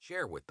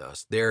share with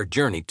us their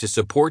journey to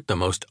support the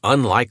most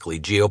unlikely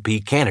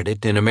GOP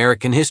candidate in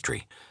American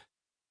history.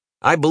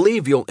 I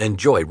believe you'll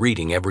enjoy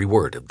reading every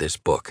word of this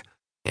book,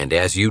 and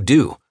as you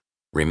do,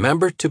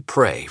 remember to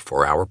pray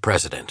for our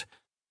president.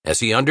 As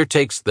he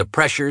undertakes the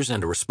pressures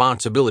and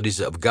responsibilities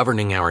of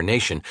governing our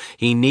nation,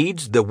 he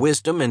needs the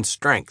wisdom and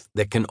strength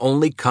that can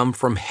only come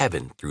from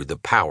heaven through the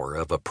power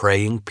of a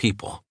praying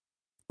people.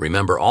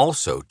 Remember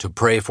also to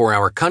pray for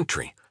our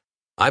country.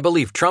 I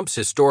believe Trump's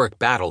historic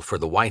battle for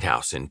the White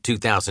House in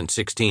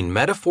 2016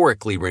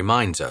 metaphorically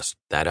reminds us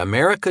that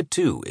America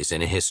too is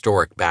in a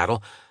historic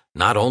battle,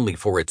 not only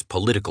for its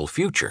political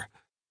future,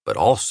 but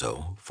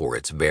also for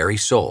its very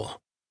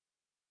soul.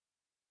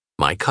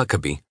 Mike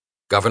Huckabee,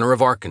 Governor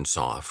of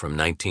Arkansas from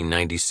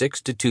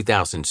 1996 to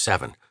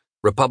 2007,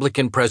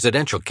 Republican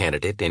presidential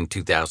candidate in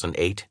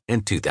 2008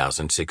 and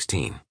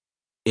 2016.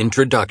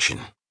 Introduction.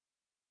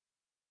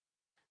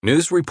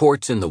 News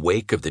reports in the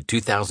wake of the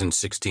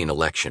 2016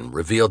 election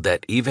revealed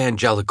that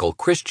evangelical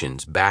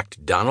Christians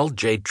backed Donald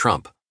J.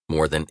 Trump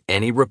more than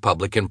any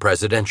Republican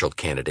presidential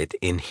candidate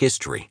in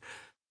history.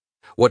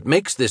 What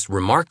makes this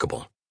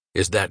remarkable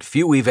is that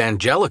few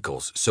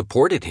evangelicals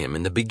supported him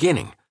in the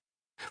beginning.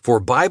 For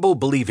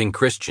Bible-believing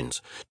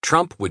Christians,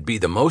 Trump would be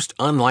the most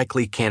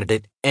unlikely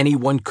candidate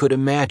anyone could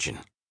imagine.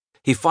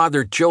 He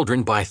fathered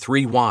children by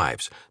 3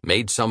 wives,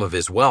 made some of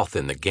his wealth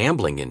in the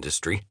gambling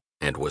industry,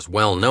 and was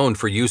well known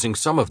for using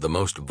some of the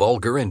most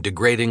vulgar and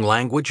degrading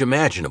language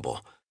imaginable.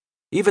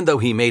 Even though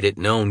he made it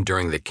known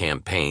during the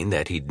campaign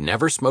that he'd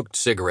never smoked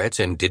cigarettes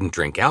and didn't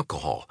drink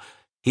alcohol,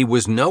 he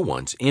was no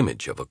one's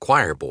image of a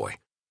choir boy.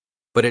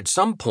 But at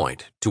some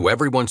point, to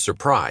everyone's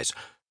surprise,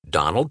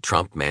 Donald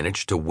Trump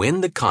managed to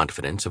win the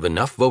confidence of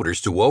enough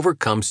voters to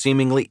overcome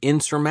seemingly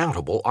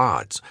insurmountable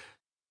odds.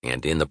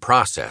 And in the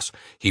process,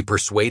 he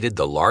persuaded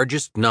the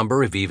largest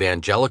number of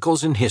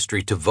evangelicals in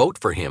history to vote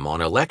for him on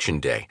Election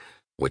Day,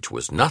 which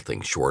was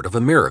nothing short of a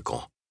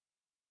miracle.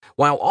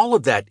 While all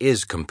of that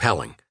is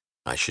compelling,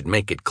 I should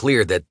make it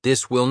clear that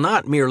this will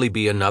not merely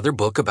be another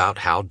book about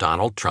how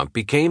Donald Trump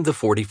became the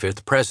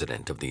 45th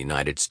president of the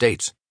United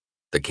States.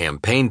 The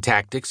campaign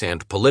tactics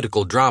and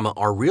political drama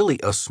are really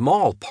a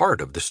small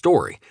part of the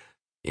story.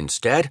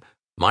 Instead,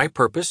 my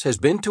purpose has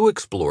been to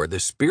explore the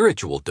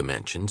spiritual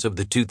dimensions of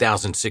the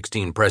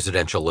 2016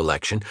 presidential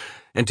election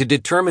and to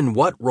determine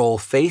what role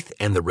faith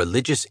and the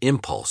religious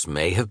impulse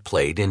may have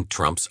played in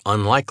Trump's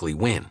unlikely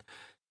win.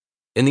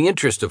 In the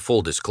interest of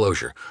full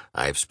disclosure,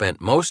 I have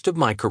spent most of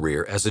my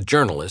career as a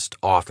journalist,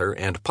 author,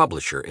 and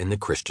publisher in the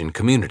Christian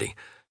community.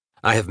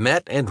 I have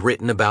met and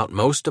written about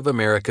most of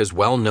America's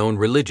well-known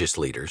religious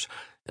leaders,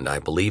 and I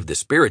believe the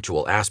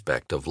spiritual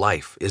aspect of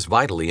life is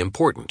vitally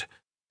important.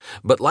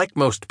 But like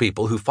most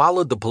people who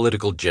followed the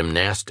political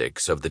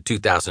gymnastics of the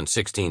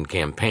 2016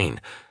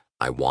 campaign,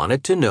 I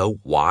wanted to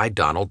know why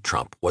Donald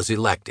Trump was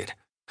elected.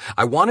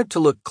 I wanted to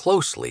look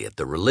closely at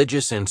the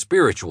religious and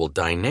spiritual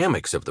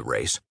dynamics of the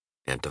race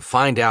and to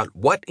find out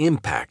what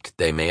impact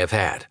they may have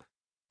had.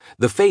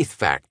 The faith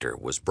factor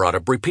was brought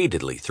up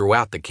repeatedly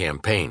throughout the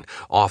campaign,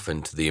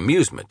 often to the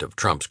amusement of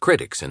Trump's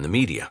critics in the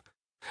media.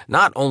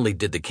 Not only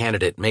did the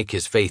candidate make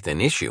his faith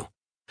an issue,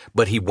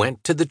 but he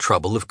went to the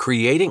trouble of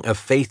creating a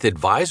faith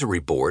advisory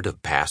board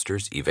of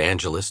pastors,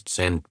 evangelists,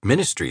 and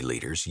ministry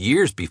leaders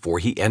years before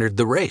he entered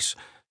the race.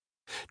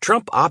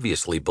 Trump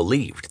obviously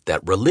believed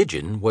that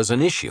religion was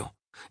an issue,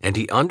 and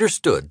he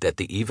understood that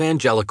the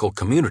evangelical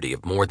community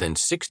of more than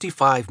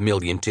 65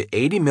 million to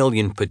 80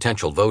 million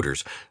potential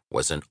voters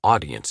was an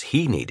audience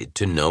he needed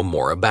to know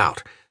more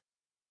about.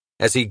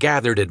 As he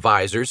gathered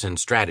advisors and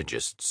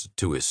strategists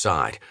to his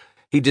side,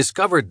 he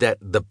discovered that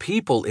the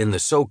people in the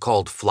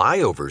so-called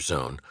flyover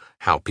zone,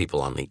 how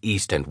people on the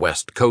East and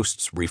West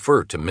coasts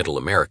refer to Middle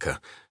America,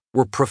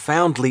 were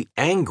profoundly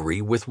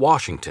angry with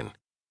Washington.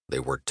 They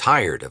were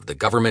tired of the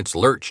government's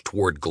lurch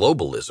toward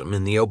globalism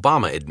in the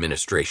Obama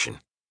administration.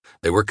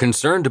 They were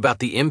concerned about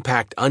the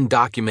impact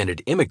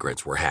undocumented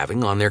immigrants were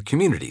having on their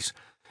communities,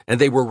 and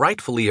they were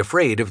rightfully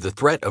afraid of the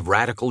threat of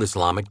radical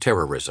Islamic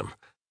terrorism.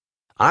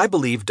 I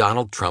believe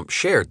Donald Trump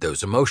shared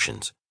those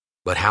emotions,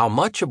 but how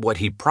much of what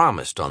he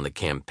promised on the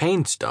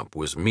campaign stump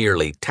was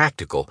merely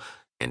tactical,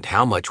 and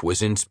how much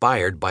was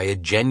inspired by a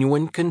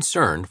genuine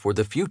concern for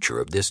the future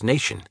of this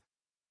nation?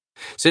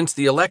 Since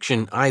the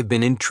election, I've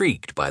been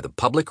intrigued by the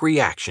public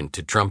reaction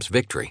to Trump's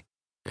victory,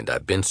 and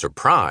I've been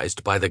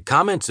surprised by the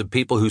comments of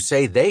people who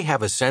say they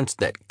have a sense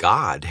that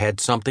God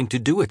had something to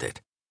do with it.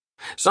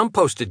 Some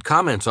posted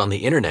comments on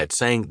the internet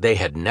saying they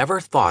had never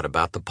thought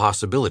about the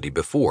possibility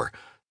before,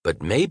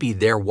 but maybe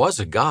there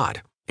was a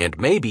God, and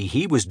maybe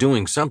he was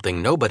doing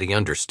something nobody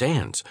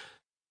understands.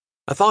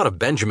 I thought of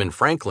Benjamin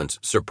Franklin's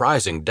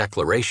surprising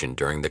declaration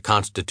during the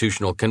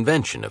Constitutional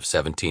Convention of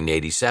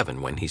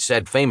 1787 when he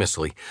said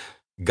famously,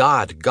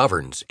 "God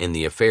governs in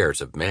the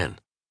affairs of men."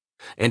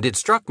 And it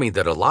struck me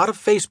that a lot of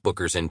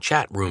Facebookers and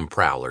chat room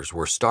prowlers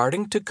were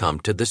starting to come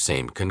to the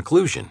same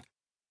conclusion.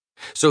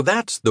 So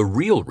that's the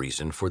real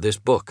reason for this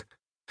book.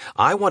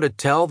 I want to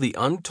tell the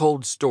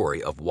untold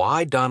story of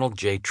why Donald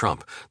J.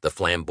 Trump, the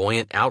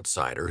flamboyant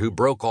outsider who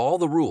broke all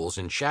the rules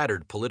and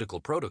shattered political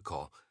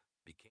protocol,